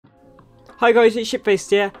Hi guys, it's Shipface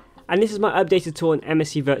here, and this is my updated tour on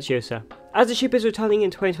MSC Virtuosa. As the ship is returning in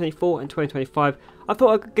 2024 and 2025, I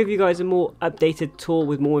thought I could give you guys a more updated tour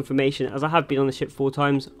with more information, as I have been on the ship 4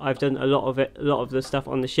 times. I've done a lot of the stuff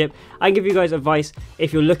on the ship. I can give you guys advice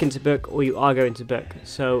if you're looking to book or you are going to book.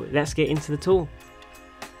 So let's get into the tour.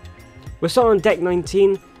 We're starting on deck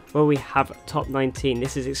 19, where we have top 19.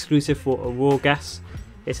 This is exclusive for Aurora guests.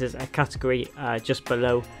 This is a category just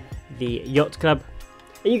below the Yacht Club.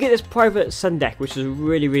 And you get this private sun deck, which is a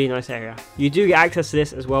really nice area. You do get access to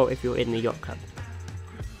this as well if you're in the Yacht Club.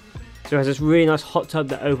 So it has this really nice hot tub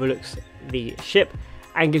that overlooks the ship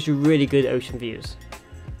and gives you really good ocean views.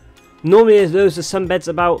 Normally there's loads of sunbeds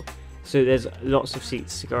about, so there's lots of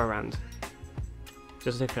seats to go around.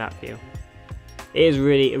 Just look at that view. It is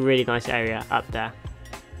really a really nice area up there.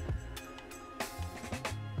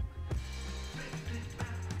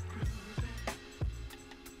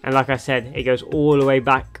 And like I said, it goes all the way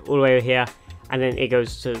back, all the way over here, and then it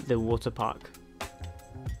goes to the water park.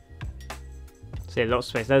 So yeah, lots of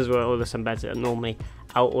space. Those are all the sunbeds that are normally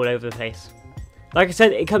out all over the place. Like I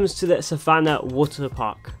said, it comes to the Savannah Water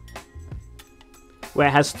Park, where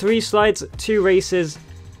it has 3 slides, 2 races,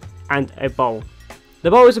 and a bowl. The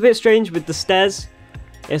bowl is a bit strange with the stairs.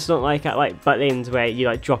 It's not like at Butlins where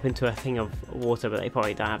you drop into a thing of water, but they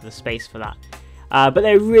probably don't have the space for that. But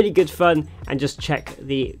they're really good fun, and just check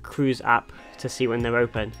the cruise app to see when they're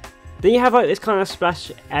open. Then you have this kind of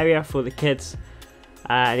splash area for the kids,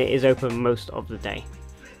 and it is open most of the day.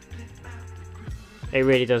 It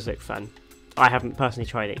really does look fun. I haven't personally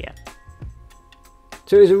tried it yet.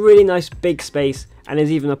 So it's a really nice big space, and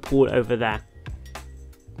there's even a pool over there.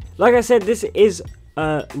 Like I said, this is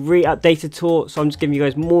a re-updated tour, so I'm just giving you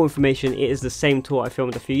guys more information. It is the same tour I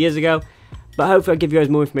filmed a few years ago, but hopefully I'll give you guys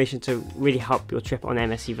more information to really help your trip on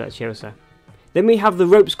MSC Virtuosa. Then we have the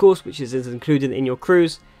ropes course, which is included in your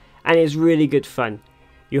cruise, and it's really good fun.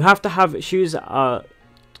 You have to have shoes that are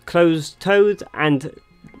closed-toed and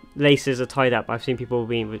laces are tied up. I've seen people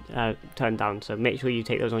being turned down, so make sure you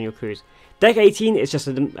take those on your cruise. Deck 18 is just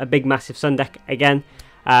a big massive sun deck again,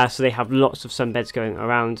 so they have lots of sunbeds going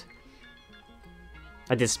around.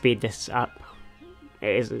 I did speed this up.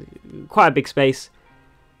 It is quite a big space.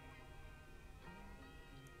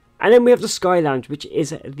 And then we have the Sky Lounge, which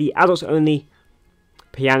is the adults only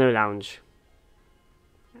piano lounge.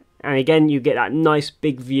 And again, you get that nice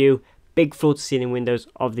big view, big floor to ceiling windows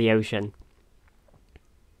of the ocean.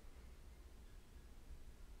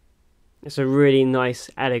 It's a really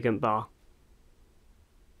nice, elegant bar.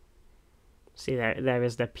 See, there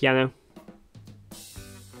is the piano.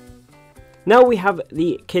 Now we have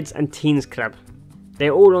the Kids and Teens Club.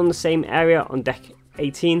 They're all on the same area on deck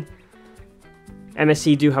 18.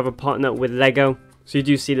 MSC do have a partner with Lego, so you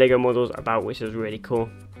do see Lego models about, which is really cool.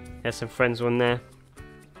 There's some Friends one there.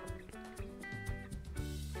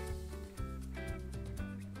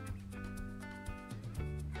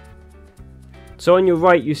 So on your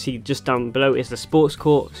right, you see just down below is the sports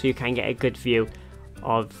court, so you can get a good view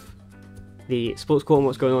of the sports court and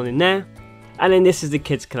what's going on in there. And then this is the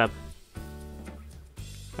Kids Club.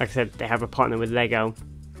 Like I said, they have a partner with Lego.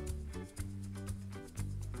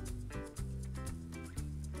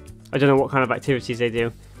 I don't know what kind of activities they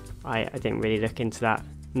do. I didn't really look into that,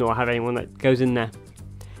 nor have anyone that goes in there.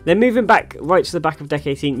 Then moving back right to the back of deck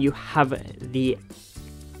 18, you have the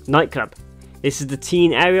nightclub. This is the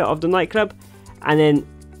teen area of the nightclub, and then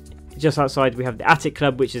just outside we have the attic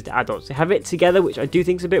club, which is the adults. They have it together, which I do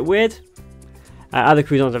think is a bit weird. Other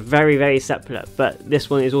cruise lines are very separate, but this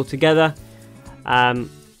one is all together.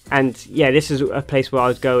 And yeah, this is a place where I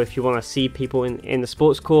would go if you want to see people in the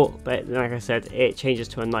sports court, but like I said, it changes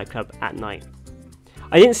to a nightclub at night.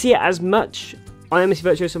 I didn't see it as much on MSC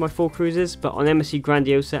Virtuosa my 4 cruises, but on MSC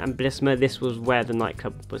Grandiosa and Bellissima, this was where the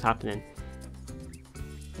nightclub was happening.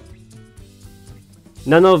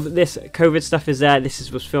 None of this COVID stuff is there.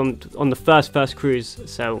 This was filmed on the first cruise,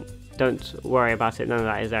 so don't worry about it. None of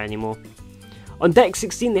that is there anymore. On deck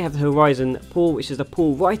 16, they have the Horizon pool, which is the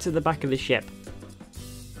pool right at the back of the ship.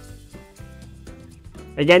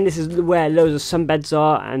 Again, this is where loads of sunbeds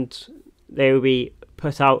are, and they will be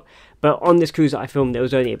put out. But on this cruise that I filmed, there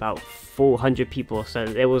was only about 400 people, so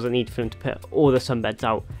there was a need for them to put all the sunbeds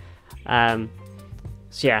out.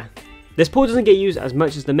 So yeah, this pool doesn't get used as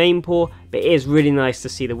much as the main pool, but it is really nice to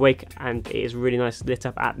see the wake, and it is really nice lit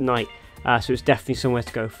up at night. So it's definitely somewhere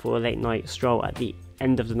to go for a late night stroll at the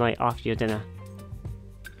end of the night after your dinner.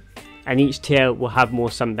 And each tier will have more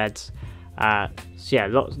sunbeds. So yeah,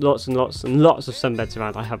 lots and lots of sunbeds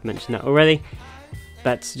around. I have mentioned that already,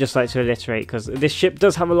 but just like to reiterate, because this ship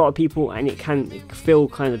does have a lot of people and it can feel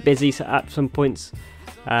kind of busy at some points.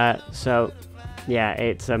 So yeah,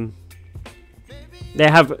 it's they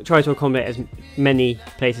have tried to accommodate as many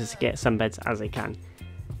places to get sunbeds as they can.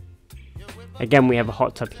 Again, we have a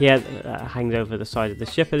hot tub here that hangs over the side of the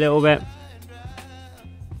ship a little bit,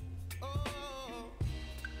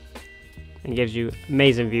 and gives you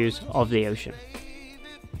amazing views of the ocean.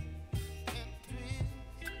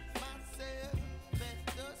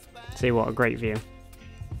 See what a great view.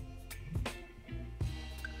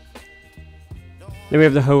 Then we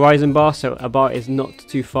have the horizon bar, so a bar is not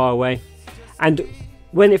too far away. And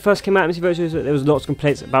when it first came out, MSC Virtuosa, there was lots of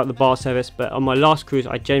complaints about the bar service, but on my last cruise,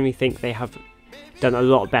 I genuinely think they have done a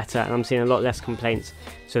lot better, and I'm seeing a lot less complaints.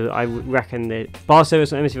 So I reckon the bar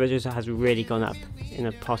service on MSC Virtuosa has really gone up in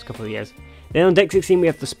the past couple of years. Then on deck 16 we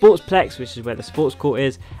have the Sportsplex, which is where the sports court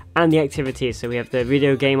is, and the activities. So we have the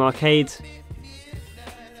video game arcade,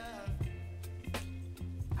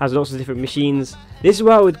 has lots of different machines. This is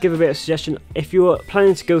where I would give a bit of suggestion. If you're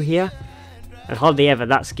planning to go here, and hardly ever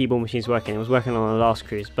that skee ball machine's working, it was working on the last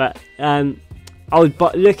cruise, but I would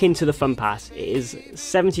look into the Fun Pass. It is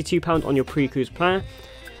 £72 on your pre-cruise plan,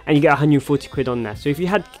 and you get 140 quid on there. So if you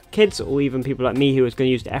had kids, or even people like me who was going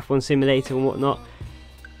to use the F1 simulator and whatnot,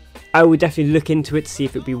 I would definitely look into it to see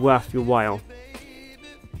if it would be worth your while.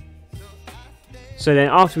 So then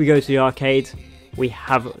after we go to the arcade, we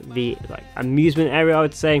have the amusement area, I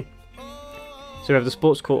would say. So we have the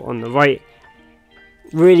sports court on the right.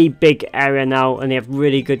 Really big area now, and they have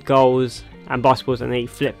really good goals and basketballs, and they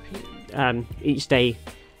flip each day.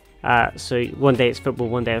 So one day it's football,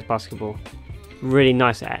 one day it's basketball. Really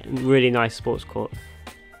nice sports court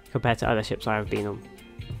compared to other ships I have been on.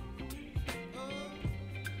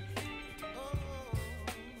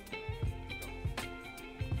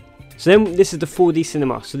 So then this is the 4D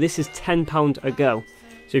cinema. So this is £10 a go.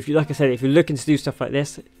 So if you, like I said, if you're looking to do stuff like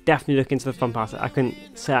this, definitely look into the Fun Pass. I couldn't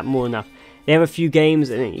say that more enough. They have a few games,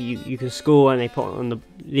 and you can score, and they put it on the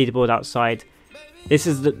leaderboard outside. This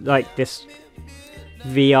is this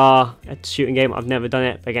VR shooting game. I've never done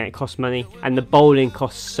it, but again, it costs money, and the bowling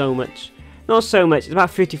costs so much. Not so much. It's about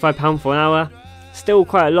 £55 for an hour. Still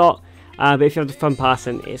quite a lot, but if you have the Fun Pass,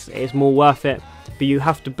 then it's more worth it. But you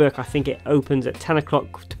have to book. I think it opens at 10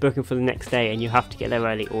 o'clock to booking for the next day, and you have to get there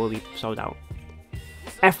early or it'll be sold out.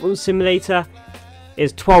 F1 simulator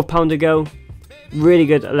is £12 a go. Really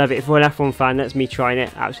good, I love it. If you're an F1 fan, that's me trying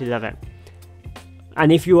it. Absolutely love it.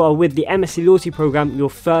 And if you are with the MSC loyalty program,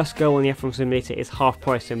 your first go on the F1 simulator is half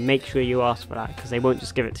price, so make sure you ask for that, because they won't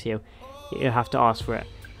just give it to you. You have to ask for it.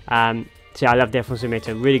 So yeah, I love the F1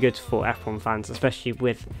 simulator. Really good for F1 fans, especially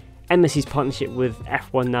with MSC's partnership with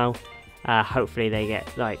F1 now. Hopefully they get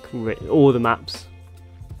all the maps.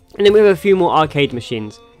 And then we have a few more arcade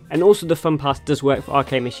machines. And also the Fun Pass does work for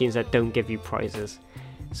arcade machines that don't give you prizes.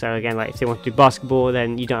 So again, if they want to do basketball,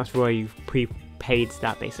 then you don't have to worry, you've prepaid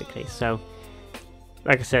that basically. So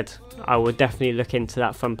like I said, I would definitely look into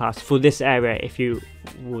that Fun Pass for this area if you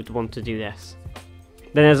would want to do this.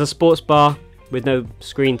 Then there's a sports bar with no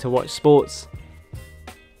screen to watch sports.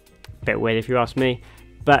 Bit weird if you ask me.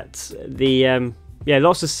 But the yeah,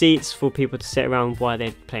 lots of seats for people to sit around while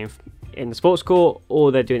they're playing in the sports court,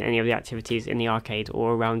 or they're doing any of the activities in the arcade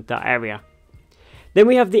or around that area. Then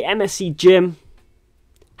we have the MSC gym.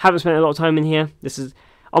 Haven't spent a lot of time in here. This is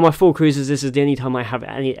on my 4 cruises. This is the only time I have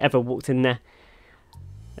ever walked in there.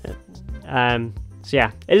 So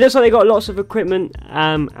yeah, it looks like they got lots of equipment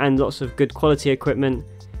and lots of good quality equipment.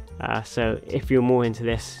 So if you're more into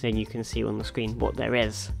this, then you can see on the screen what there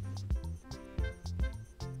is.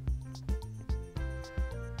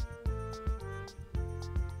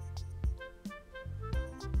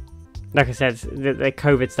 Like I said, the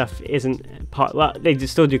COVID stuff isn't part. Well, they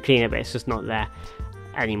still do clean it, but it's just not there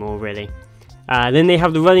anymore, really. Then they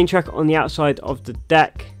have the running track on the outside of the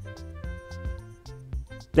deck.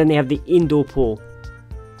 Then they have the indoor pool,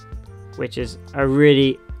 which is a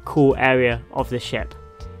really cool area of the ship.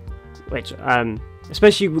 Which,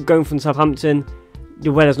 especially going from Southampton,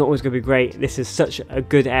 the weather's not always going to be great. This is such a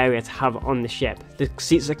good area to have on the ship. The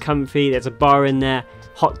seats are comfy. There's a bar in there,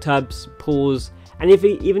 hot tubs, pools. And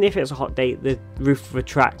even if it's a hot day, the roof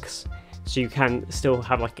retracts, so you can still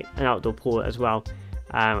have an outdoor pool as well.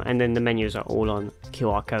 And then the menus are all on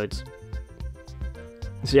QR codes.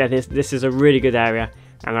 So yeah, this is a really good area,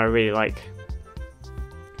 and I really like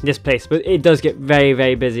this place. But it does get very,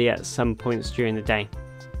 very busy at some points during the day.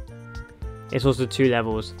 It's also 2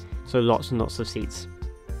 levels, so lots and lots of seats.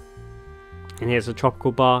 And here's a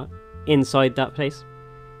tropical bar inside that place.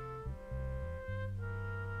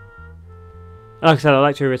 Like I said, I'd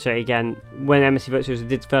like to reiterate again, when MSC Virtuosa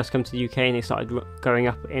did first come to the UK and they started going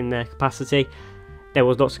up in their capacity, there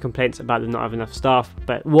was lots of complaints about them not having enough staff.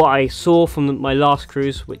 But what I saw from my last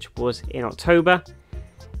cruise, which was in October,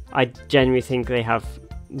 I genuinely think they have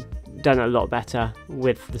done a lot better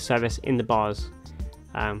with the service in the bars,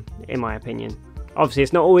 in my opinion. Obviously,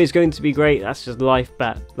 it's not always going to be great, that's just life,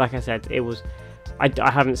 but like I said,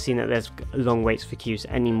 I haven't seen that there's long waits for queues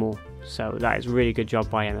anymore, so that is a really good job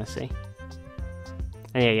by MSC.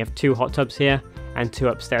 And yeah, you have 2 hot tubs here, and 2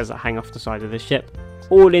 upstairs that hang off the side of the ship,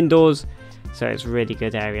 all indoors, so it's a really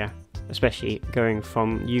good area, especially going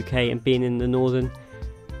from UK and being in the northern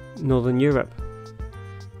Europe.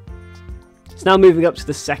 It's now moving up to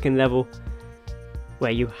the second level,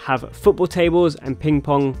 where you have football tables and ping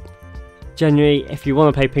pong. Generally, if you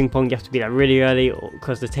want to play ping pong, you have to be there really early,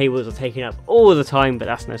 because the tables are taken up all the time, but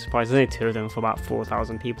that's no surprise. There's only 2 of them for about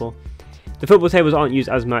 4,000 people. The football tables aren't used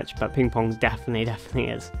as much, but ping pong definitely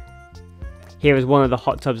is. Here is one of the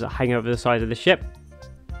hot tubs that hang over the side of the ship.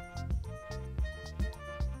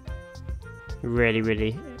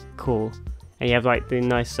 Really cool. And you have like the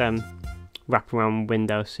nice wraparound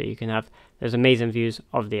window, so you can have those amazing views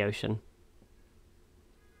of the ocean.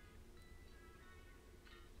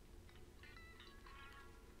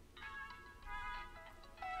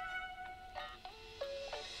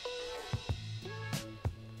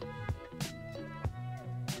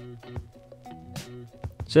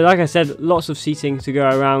 So like I said, lots of seating to go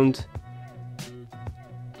around.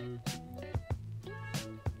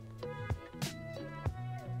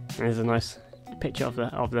 There's a nice picture of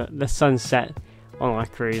the sunset on our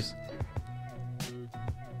cruise.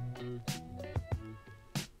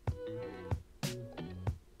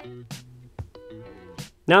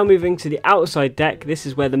 Now moving to the outside deck, this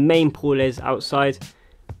is where the main pool is outside.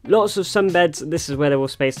 Lots of sunbeds, this is where they're all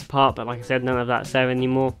spaced apart, but like I said, none of that's there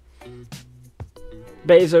anymore.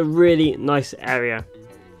 But it's a really nice area.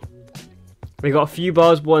 We've got a few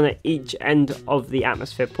bars, one at each end of the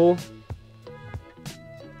atmosphere pool.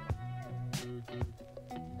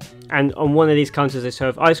 And on one of these counters they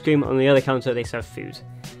serve ice cream, on the other counter they serve food.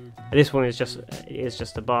 And this one is just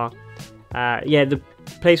a bar. Yeah, the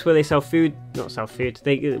place where they sell food,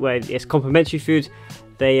 where it's complimentary food,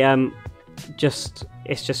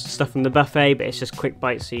 it's just stuff from the buffet, but it's just quick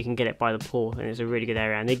bites, so you can get it by the pool, and it's a really good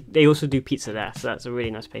area. And they also do pizza there, so that's a really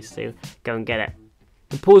nice place to go and get it.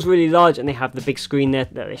 The pool's really large, and they have the big screen there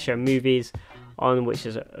that they show movies on, which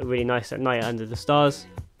is really nice at night under the stars.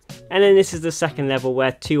 And then this is the second level,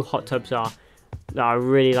 where 2 hot tubs are that are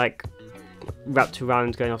really like wrapped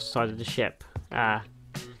around going off the side of the ship. So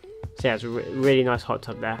yeah, it's a really nice hot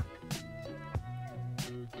tub there.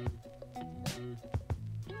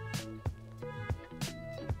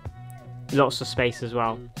 Lots of space as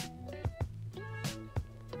well.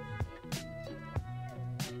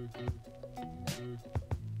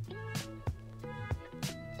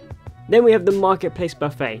 Then we have the Marketplace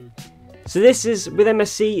Buffet. So this is, with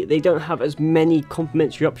MSC, they don't have as many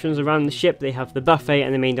complimentary options around the ship. They have the buffet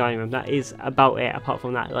and the main dining room. That is about it, apart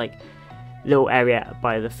from that like little area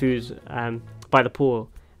by the food, by the pool,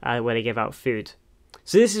 where they give out food.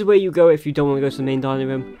 So this is where you go if you don't want to go to the main dining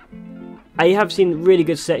room. I have seen really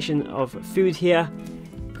good selection of food here.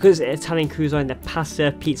 Because it's Italian cruise line, their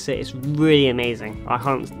pasta, pizza is really amazing. I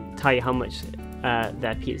can't tell you how much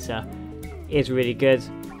their pizza is really good.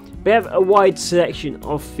 They have a wide selection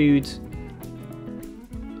of food.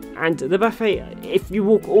 And the buffet, if you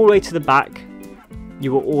walk all the way to the back,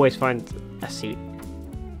 you will always find a seat.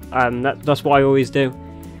 That's what I always do.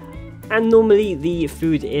 And normally the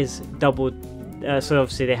food is doubled. So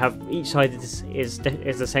obviously they have, each side is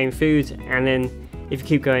the same food, and then if you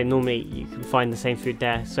keep going, normally you can find the same food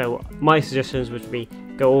there. So my suggestions would be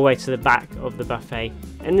go all the way to the back of the buffet,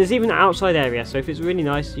 and there's even an outside area. So if it's really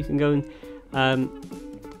nice, you can go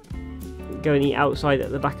and eat outside at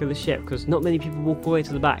the back of the ship, because not many people walk all the way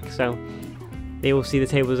to the back, so they all see the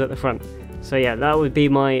tables at the front. So yeah, that would be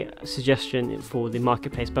my suggestion for the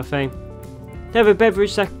Marketplace Buffet. They have a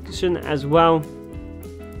beverage section as well.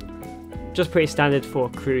 Just pretty standard for a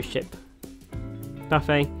cruise ship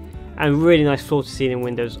buffet, and really nice floor-to-ceiling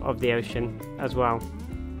windows of the ocean as well.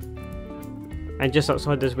 And just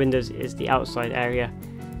outside those windows is the outside area,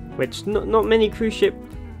 which not many cruise ship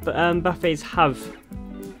buffets have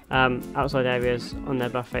outside areas on their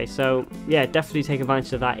buffet. So yeah, definitely take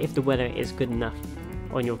advantage of that if the weather is good enough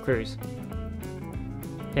on your cruise.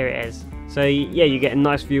 Here it is. So yeah, you get a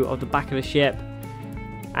nice view of the back of the ship.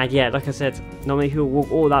 And yeah, like I said, not many people walk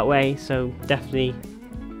all that way, so definitely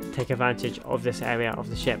take advantage of this area of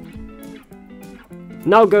the ship.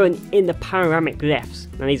 Now going in the panoramic lifts.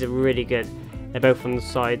 Now these are really good. They're both on the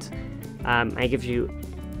sides, and it gives you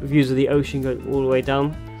views of the ocean going all the way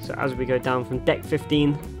down. So as we go down from deck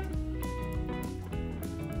 15,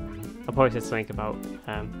 I'll probably say something about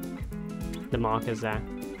the markers there.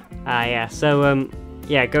 Yeah, so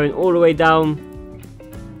yeah, going all the way down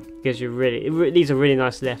gives you these are really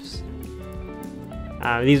nice lifts.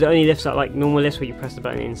 These are only lifts that like normal lifts where you press the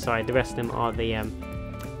button inside. The rest of them are the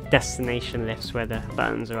destination lifts where the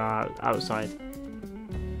buttons are outside.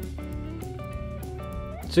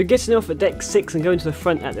 So getting off at deck 6 and going to the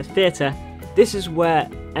front at the theatre, this is where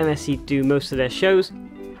MSC do most of their shows.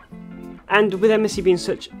 And with MSC being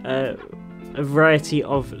such a variety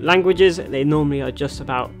of languages, they normally are just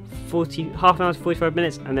about half an hour to 45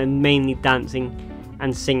 minutes, and then mainly dancing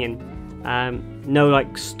and singing. No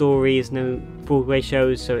like stories, no Broadway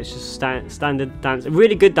shows, so it's just standard dance.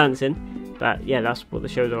 Really good dancing, but yeah, that's what the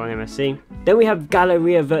shows are on MSC. Then we have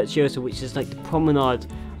Galleria Virtuosa, which is like the promenade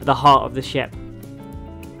at the heart of the ship,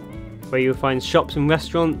 where you'll find shops and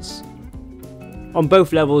restaurants on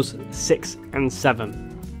both levels 6 and 7.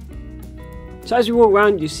 So as you walk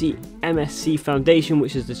around, you see MSC Foundation,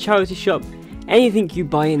 which is the charity shop. Anything you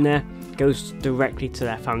buy in there goes directly to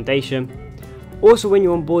their foundation. Also, when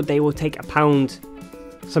you're on board, they will take £1.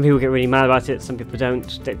 Some people get really mad about it, some people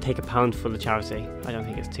don't. They take £1 for the charity. I don't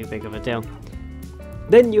think it's too big of a deal.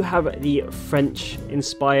 Then you have the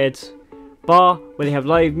French-inspired bar, where they have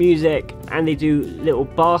live music, and they do little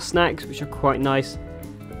bar snacks, which are quite nice.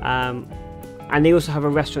 And they also have a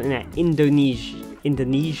restaurant in there,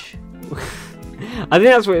 Indonesia. I think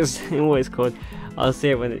that's what it's called. I'll see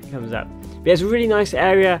it when it comes up. But it's a really nice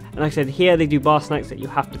area, and like I said, here they do bar snacks that you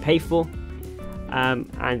have to pay for.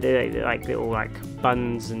 And they're like little like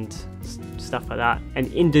buns and stuff like that.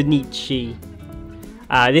 And Indonesia.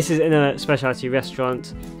 This is in a specialty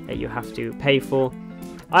restaurant that you have to pay for.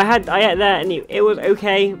 I ate there and it was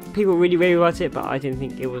okay. People really rave about it, but I didn't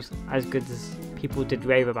think it was as good as people did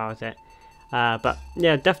rave about it. But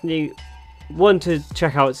yeah, definitely one to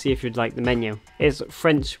check out, see if you'd like the menu. It's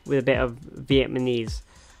French with a bit of Vietnamese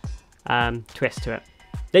twist to it.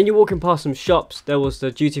 Then you're walking past some shops. There was the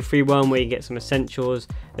duty-free one where you get some essentials.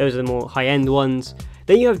 Those are the more high-end ones.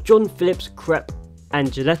 Then you have John Phillips Crepe and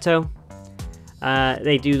Gelato.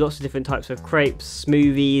 They do lots of different types of crepes,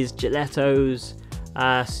 smoothies, gelatos.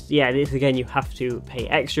 Yeah, this again you have to pay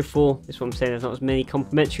extra for. This is what I'm saying, there's not as many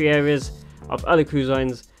complimentary areas of other cruise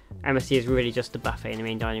lines. MSC is really just a buffet in the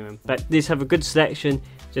main dining room. But these have a good selection,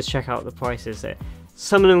 just check out the prices.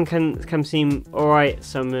 Some of them can seem alright,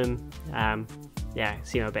 some of them yeah,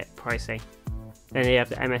 seem a bit pricey. Then you have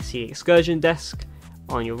the MSC excursion desk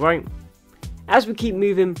on your right. As we keep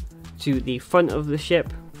moving to the front of the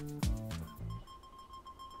ship,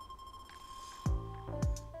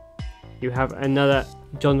 you have another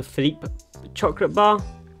John Philippe chocolate bar.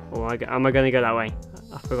 Or am I going to go that way?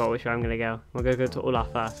 I forgot which way I'm going to go. I'm going to go to Ola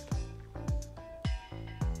first.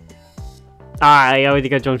 I already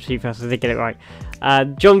got John Philippe first, so I did get it right.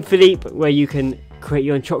 John Philippe, where you can create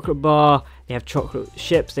your own chocolate bar. They have chocolate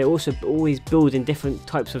ships. They also always build in different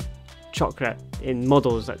types of chocolate in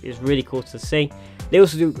models. That is really cool to see. They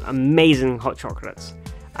also do amazing hot chocolates,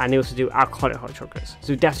 and they also do alcoholic hot chocolates.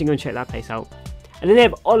 So definitely go and check that place out. And then they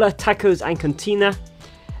have Ola Tacos and Cantina.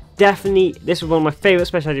 Definitely, this is one of my favourite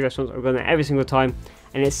specialty restaurants. I've gone there every single time,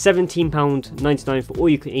 and it's £17.99 for all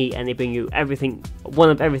you can eat, and they bring you everything, one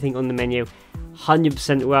of everything on the menu.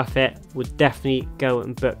 100% worth it. Would definitely go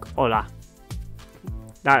and book Ola.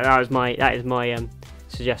 That is my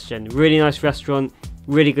suggestion. Really nice restaurant,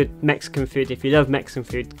 really good Mexican food. If you love Mexican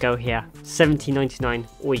food, go here. $17.99,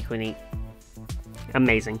 all you can eat.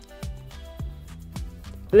 Amazing.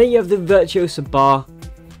 And then you have the Virtuosa Bar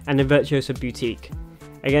and the Virtuosa Boutique.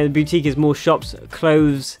 Again, the boutique is more shops,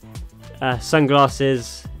 clothes,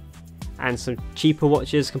 sunglasses, and some cheaper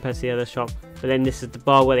watches compared to the other shop. But then this is the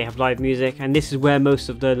bar where they have live music, and this is where most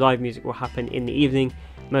of the live music will happen in the evening.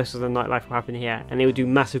 Most of the nightlife will happen here, and they will do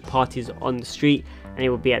massive parties on the street, and it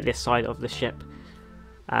will be at this side of the ship.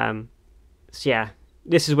 So yeah,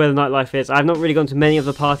 this is where the nightlife is. I've not really gone to many of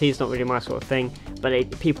the parties, not really my sort of thing,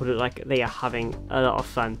 but people look like they are having a lot of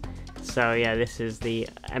fun. So yeah, this is the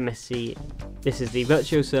MSC, this is the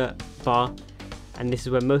Virtuosa Bar, and this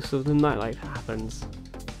is where most of the nightlife happens.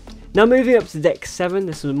 Now moving up to deck 7,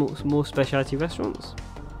 this is more specialty restaurants.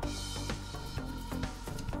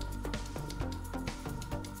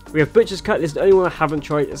 We have Butcher's Cut. This is the only one I haven't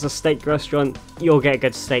tried. It's a steak restaurant. You'll get a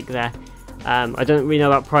good steak there. I don't really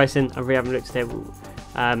know about pricing. I really haven't looked at it.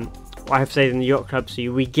 I have stayed in the yacht club,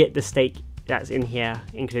 so we get the steak that's in here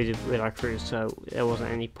included with our cruise, so there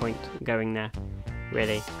wasn't any point going there,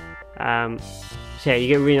 really. So yeah, you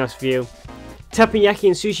get a really nice view. Teppanyaki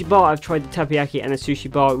and sushi bar. I've tried the teppanyaki and the sushi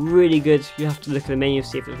bar. Really good. You have to look at the menu,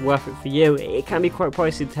 see if it's worth it for you. It can be quite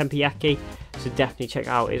pricey, the teppanyaki, so definitely check it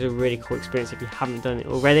out. It's a really cool experience if you haven't done it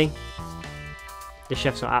already. The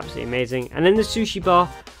chefs are absolutely amazing. And then the sushi bar,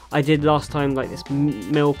 I did last time, like this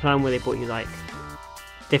meal plan where they brought you like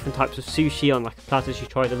different types of sushi on like platters you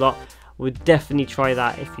tried a lot. Would definitely try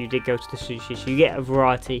that if you did go to the sushi, so you get a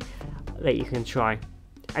variety that you can try.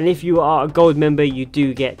 And if you are a gold member, you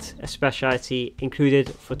do get a specialty included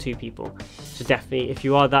for 2 people. So definitely, if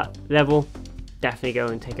you are that level, definitely go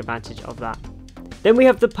and take advantage of that. Then we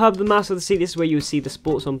have the pub, the Master of the Sea. This is where you will see the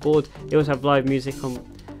sports on board. They also have live music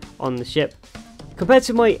on the ship. Compared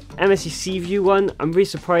to my MSC Seaview one, I'm really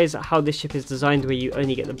surprised at how this ship is designed, where you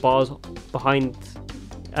only get the bars behind,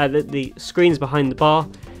 the screens behind the bar,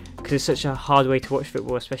 because it's such a hard way to watch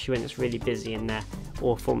football, especially when it's really busy in there,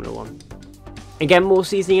 or Formula 1. Again, more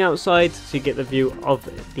seating outside, so you get the view of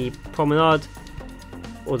the promenade,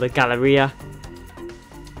 or the Galleria.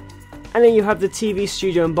 And then you have the TV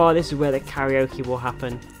studio and bar. This is where the karaoke will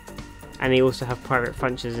happen. And they also have private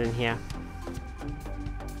functions in here.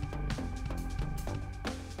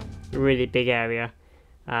 Really big area.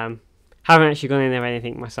 Haven't actually gone in there or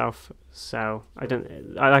anything myself, so like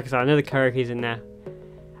I said, I know the karaoke's in there.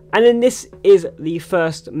 And then this is the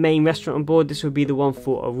first main restaurant on board. This would be the one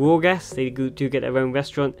for Aurora guests. They do get their own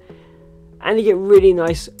restaurant, and you get really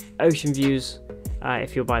nice ocean views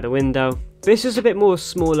if you're by the window. But it's just a bit more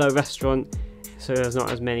smaller restaurant, so there's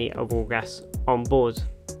not as many Aurora guests on board.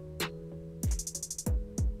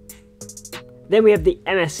 Then we have the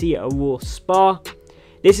MSC Aurora Spa.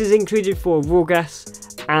 This is included for Aurora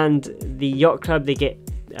guests, and the yacht club. They get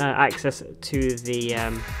access to the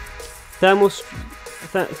thermal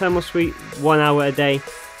suite 1 hour a day,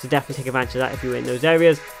 so definitely take advantage of that if you're in those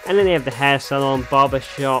areas. And then they have the hair salon, barber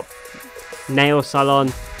shop, nail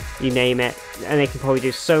salon, you name it, and they can probably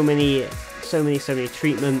do so many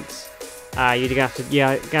treatments. You're gonna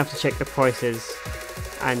have to check the prices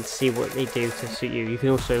and see what they do to suit you. You can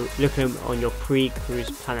also look at them on your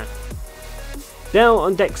pre-cruise planner. Now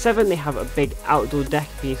on deck 7, they have a big outdoor deck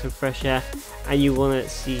if you need some fresh air and you want to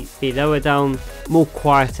see the lower down, more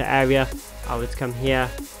quieter area. I would come here.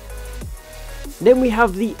 Then we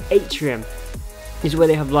have the atrium. This is where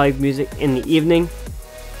they have live music in the evening,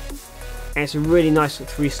 and it's a really nice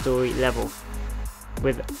 3-story level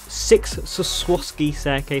with 6 Swarovski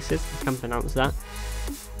staircases. I can't pronounce that.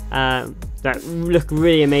 That look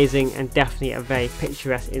really amazing, and definitely a very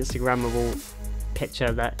picturesque Instagrammable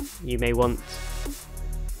picture that you may want.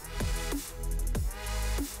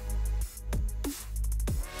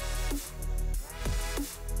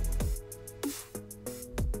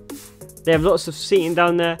 They have lots of seating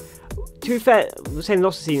down there. To be fair, saying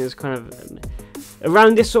lots of seating is kind of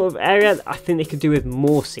around this sort of area. I think they could do with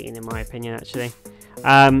more seating, in my opinion, actually.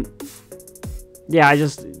 Yeah,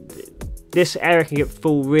 this area can get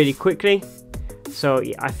full really quickly, so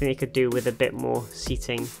yeah, I think they could do with a bit more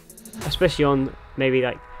seating, especially on maybe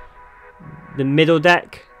like the middle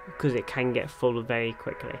deck, because it can get full very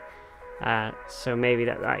quickly. So maybe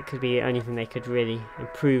that could be the only thing they could really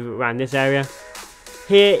improve around this area.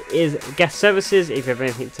 Here is guest services if you have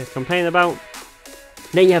anything to complain about.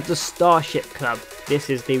 Then you have the Starship Club. This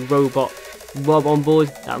is the robot Rob on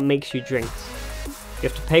board that makes you drinks. You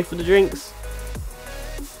have to pay for the drinks.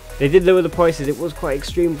 They did lower the prices. It was quite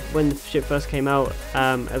extreme when the ship first came out,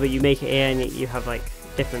 but you make it here and you have like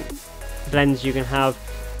different blends you can have,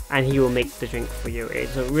 and he will make the drink for you.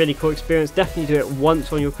 It's a really cool experience. Definitely do it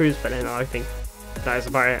once on your cruise, but then I think that is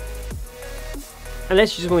about it.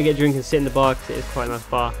 Unless you just want to get a drink and sit in the bar, because it is quite a nice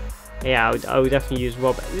bar. Yeah, I would definitely use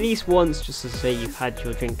Rob at least once, just to say you've had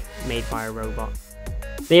your drink made by a robot.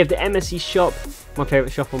 Then you have the MSC shop, my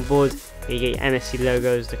favourite shop on board. You get your MSC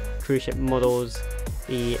logos, the cruise ship models,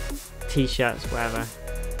 the t-shirts, whatever.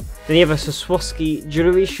 Then you have a Swarovski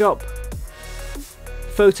jewellery shop.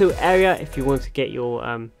 Photo area, if you want to get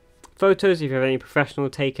your photos, if you have any professional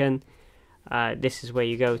taken. This is where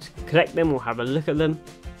you go to collect them or have a look at them.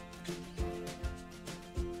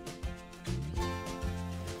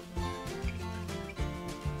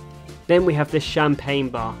 Then we have the champagne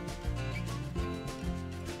bar.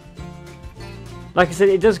 Like I said,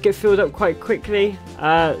 it does get filled up quite quickly,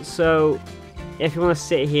 so if you want to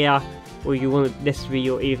sit here or you want this to be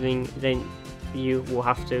your evening, then you will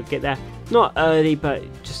have to get there. Not early, but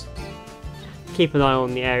just keep an eye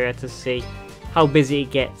on the area to see how busy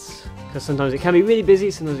it gets, because sometimes it can be really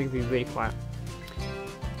busy, sometimes it can be really quiet.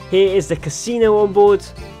 Here is the casino on board.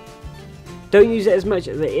 Don't use it as much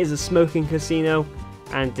as it is a smoking casino,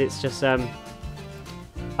 and it's just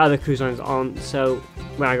other cruise lines aren't, so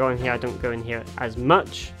when I go in here I don't go in here as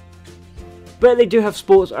much. But they do have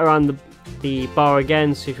sports around the bar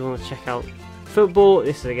again, so if you want to check out football,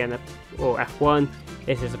 this is again or F1,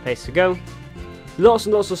 this is the place to go. Lots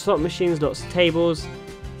and lots of slot machines, lots of tables.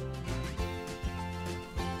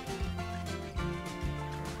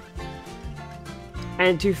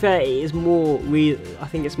 And to be fair, it is I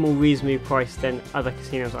think it's more reasonably priced than other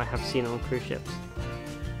casinos I have seen on cruise ships.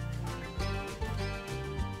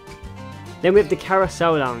 Then we have the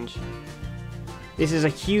Carousel Lounge. This is a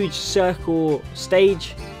huge circle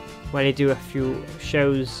stage where they do a few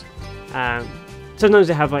shows. Sometimes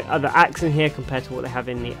they have like other acts in here compared to what they have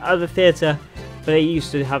in the other theatre, but they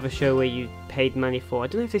used to have a show where you paid money for. I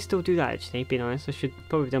don't know if they still do that actually, being honest. I should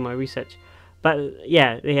probably have done my research. But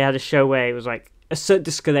yeah, they had a show where it was like a Cirque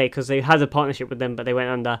du Soleil, because they had a partnership with them but they went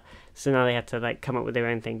under, so now they had to like come up with their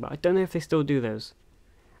own thing. But I don't know if they still do those.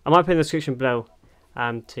 I might put in the description below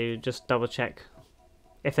to just double check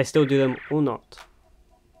if they still do them or not.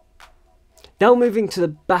 Now moving to the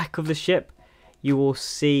back of the ship, you will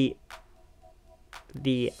see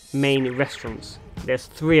the main restaurants. There's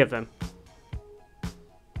 3 of them.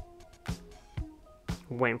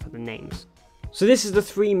 I'm waiting for the names. So this is the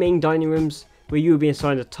 3 main dining rooms where you will be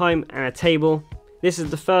assigned a time and a table. This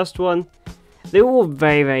is the first one. They're all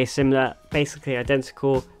very, very similar, basically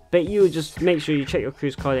identical, but you just make sure you check your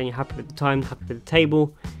cruise card and you're happy with the time, happy with the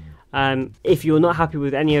table. If you're not happy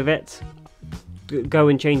with any of it, go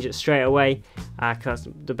and change it straight away, because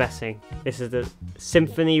that's the best thing. This is the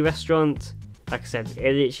Symphony restaurant. Like I said,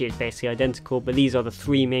 it literally is basically identical, but these are the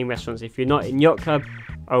 3 main restaurants. If you're not in Yacht Club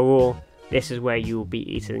or Raw, this is where you will be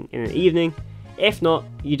eating in the evening. If not,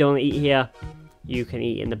 you don't eat here, you can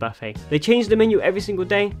eat in the buffet. They change the menu every single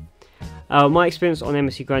day. My experience on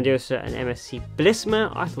MSC Grandiosa and MSC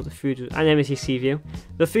Bellissima, I thought the food was, and MSC Seaview,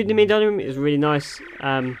 the food in the main dining room is really nice.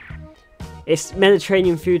 It's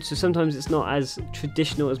Mediterranean food, so sometimes it's not as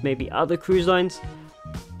traditional as maybe other cruise lines.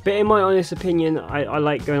 But in my honest opinion, I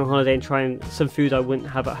like going on holiday and trying some food I wouldn't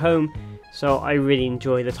have at home. So I really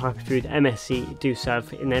enjoy the type of food MSC do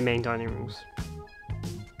serve in their main dining rooms.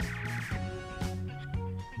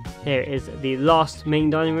 Here is the last main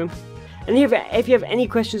dining room. And if you have any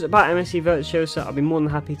questions about MSC Virtuosa, I'll be more than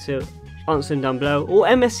happy to answer them down below. Or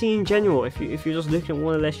MSC in general, if you're just looking at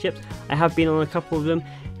one of their ships. I have been on a couple of them.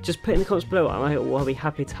 Just put in the comments below and I'll be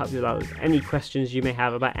happy to help you out with any questions you may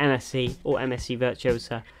have about MSC or MSC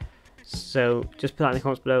Virtuosa. So just put that in the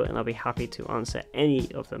comments below and I'll be happy to answer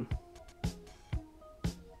any of them.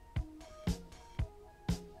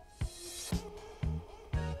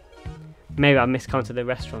 Maybe I miscounted the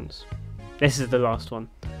restaurants. This is the last one.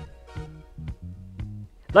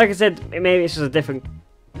 Like I said, maybe it's just a different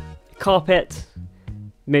carpet,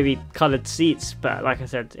 maybe coloured seats, but like I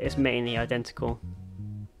said, it's mainly identical.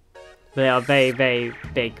 They are very, very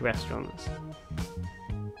big restaurants.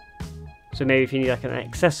 So maybe if you need like an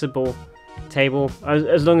accessible table,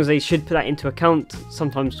 as long as they should put that into account,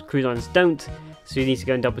 sometimes cruise lines don't, so you need to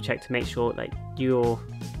go and double check to make sure that your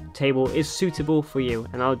table is suitable for you,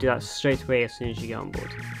 and I'll do that straight away as soon as you get on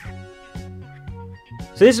board.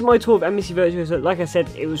 So this is my tour of MSC Virtuosa. Like I said,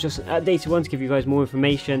 it was just an updated one to give you guys more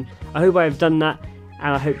information. I hope I have done that,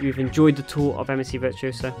 and I hope you've enjoyed the tour of MSC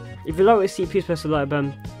Virtuosa. If you like what you see, please press the like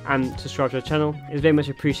button and subscribe to the channel. It's very much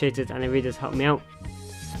appreciated and it really does help me out.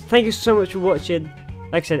 Thank you so much for watching.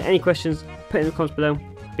 Like I said, any questions, put in the comments below.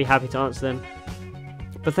 I'll be happy to answer them.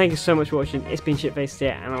 But thank you so much for watching. It's been Shipface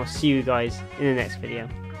here, and I'll see you guys in the next video.